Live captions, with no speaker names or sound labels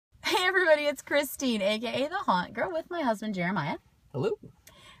everybody, it's Christine, aka The Haunt Girl, with my husband Jeremiah. Hello.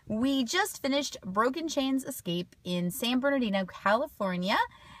 We just finished Broken Chains Escape in San Bernardino, California.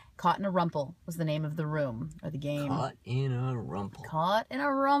 Caught in a Rumple was the name of the room, or the game. Caught in a Rumple. Caught in a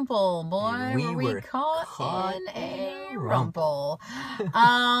Rumple. Boy, we were caught in a Rumple.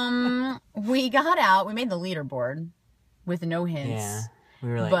 We got out. We made the leaderboard with no hints. Yeah. We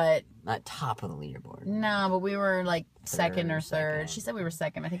were like, but not top of the leaderboard. no, but we were like second or third. second. She said we were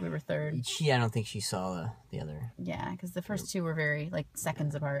second. I think we were third. I don't think she saw the other. Yeah, because the first two were very, like,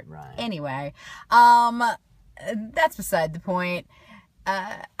 seconds apart. Right. Anyway, that's beside the point.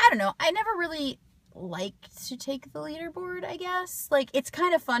 I don't know. I never really liked to take the leaderboard, I guess. Like, it's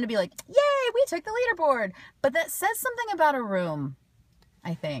kind of fun to be like, yay, we took the leaderboard. But that says something about a room,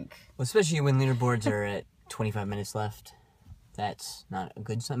 I think. Well, especially when leaderboards are at 25 minutes left. That's not a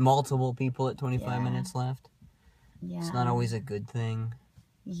good sign. Multiple people at 25 minutes left. Yeah. It's not always a good thing.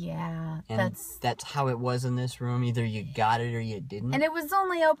 Yeah. And that's how it was in this room. Either you got it or you didn't. And it was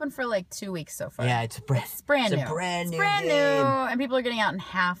only open for like 2 weeks so far. Yeah, it's brand new. It's brand new game. and people are getting out in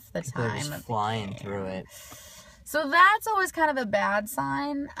half the People are time. just flying through it. So that's always kind of a bad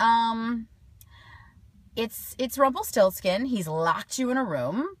sign. It's Rumplestiltskin. He's locked you in a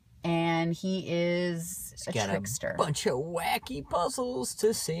room, and he is a trickster. A bunch of wacky puzzles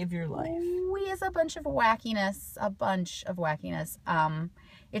to save your life. He is a bunch of wackiness.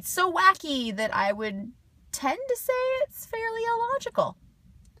 It's so wacky that I would tend to say it's fairly illogical.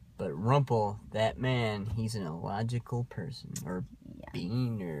 But Rumple, that man, he's an illogical person, or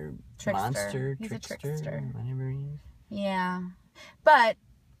being, or Trickster. monster, He's a trickster. whatever he is. Yeah. But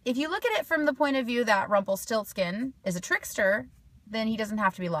if you look at it from the point of view that Rumplestiltskin is a trickster, then he doesn't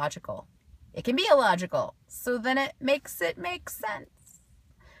have to be logical. It can be illogical. So then it makes it make sense.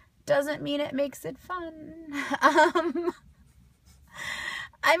 Doesn't mean it makes it fun.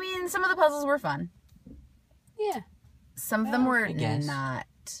 I mean, some of the puzzles were fun. Yeah. Some of them were not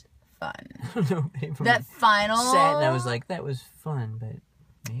fun. I don't know. That final... Sat and I was like, that was fun, but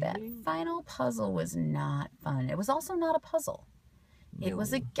maybe... That final puzzle was not fun. It was also not a puzzle. No. It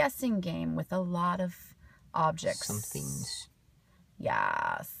was a guessing game with a lot of objects. Some things.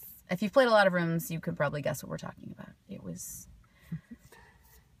 Yes. If you've played a lot of rooms, you could probably guess what we're talking about. It was...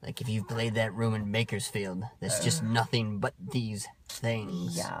 Like if you've played that room in Bakersfield, that's just nothing but these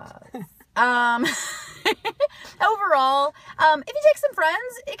things. Yeah. Overall, if you take some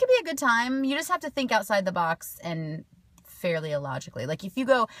friends, it could be a good time. You just have to think outside the box and fairly illogically. Like if you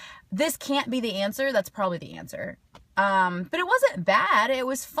go, this can't be the answer, that's probably the answer. But it wasn't bad. It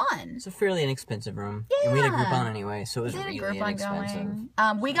was fun. It's a fairly inexpensive room. Yeah. And we had a group on anyway, so it was really inexpensive.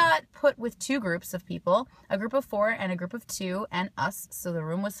 We got put with 2 groups of people, a group of 4 and a group of 2 and us. So the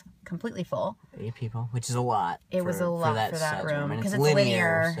room was completely full. 8 people, which is a lot. It was a lot for that room. Because it's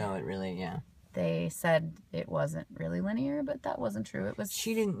linear. So it really, They said it wasn't really linear, but that wasn't true. It was.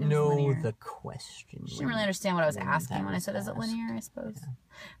 She didn't know linear. the question. She didn't really understand what I was asking when I said, "Is it linear?" I suppose. Yeah.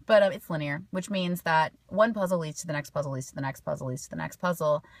 But it's linear, which means that one puzzle leads to the next puzzle, leads to the next puzzle, leads to the next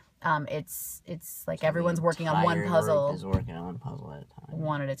puzzle. It's like so everyone's working on one puzzle. Group is working on one puzzle at a time.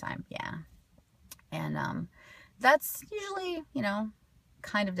 One at a time, yeah. And that's usually,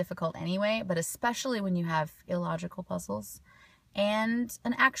 kind of difficult anyway. But especially when you have illogical puzzles. And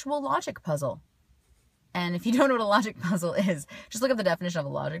an actual logic puzzle. And if you don't know what a logic puzzle is, just look up the definition of a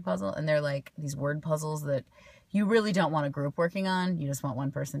logic puzzle, and they're like these word puzzles that you really don't want a group working on. You just want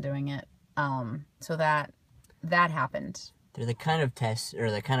one person doing it. So that happened. They're the kind of test,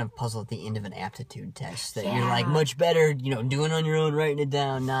 or the kind of puzzle at the end of an aptitude test that you're like much better, doing on your own, writing it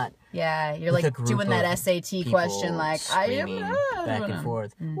down, not... Yeah, you're like doing that SAT question, like, I am back and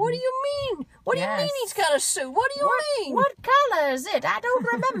forth. Mm-hmm. What do you mean? What do you mean he's got a suit? What do you mean? What color is it? I don't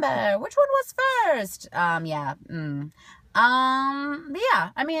remember. Which one was first? Yeah,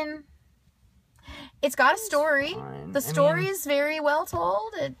 I mean, it's got a story. Fine. The story is very well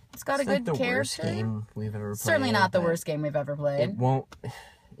told. It's got a good character. It's not the worst game we've ever played. Certainly not the worst game we've ever played. It won't...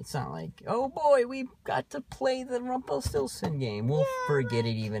 It's not like, oh boy, we got to play the Rumplestiltskin game. We'll forget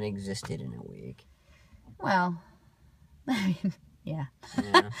it even existed in a week. Well, I mean, yeah. I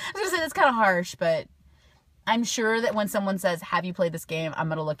was going to say, that's kind of harsh, but I'm sure that when someone says, have you played this game? I'm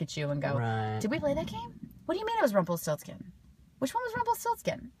going to look at you and go, did we play that game? What do you mean it was Rumplestiltskin? Which one was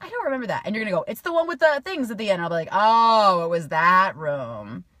Rumplestiltskin? I don't remember that. And you're going to go, it's the one with the things at the end. I'll be like, oh, it was that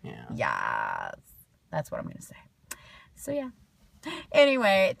room. Yeah. Yes. That's what I'm going to say. So, yeah.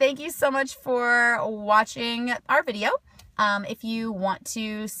 Anyway, thank you so much for watching our video. If you want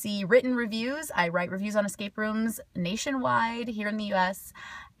to see written reviews, I write reviews on escape rooms nationwide here in the US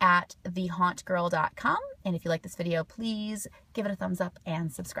at thehauntgirl.com. And if you like this video, please give it a thumbs up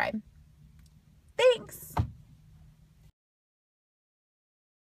and subscribe. Thanks.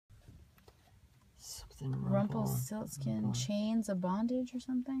 Something Rumpelstiltskin, chains of bondage or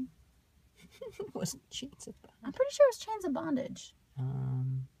something? It wasn't chains of bondage. I'm pretty sure it was chains of bondage.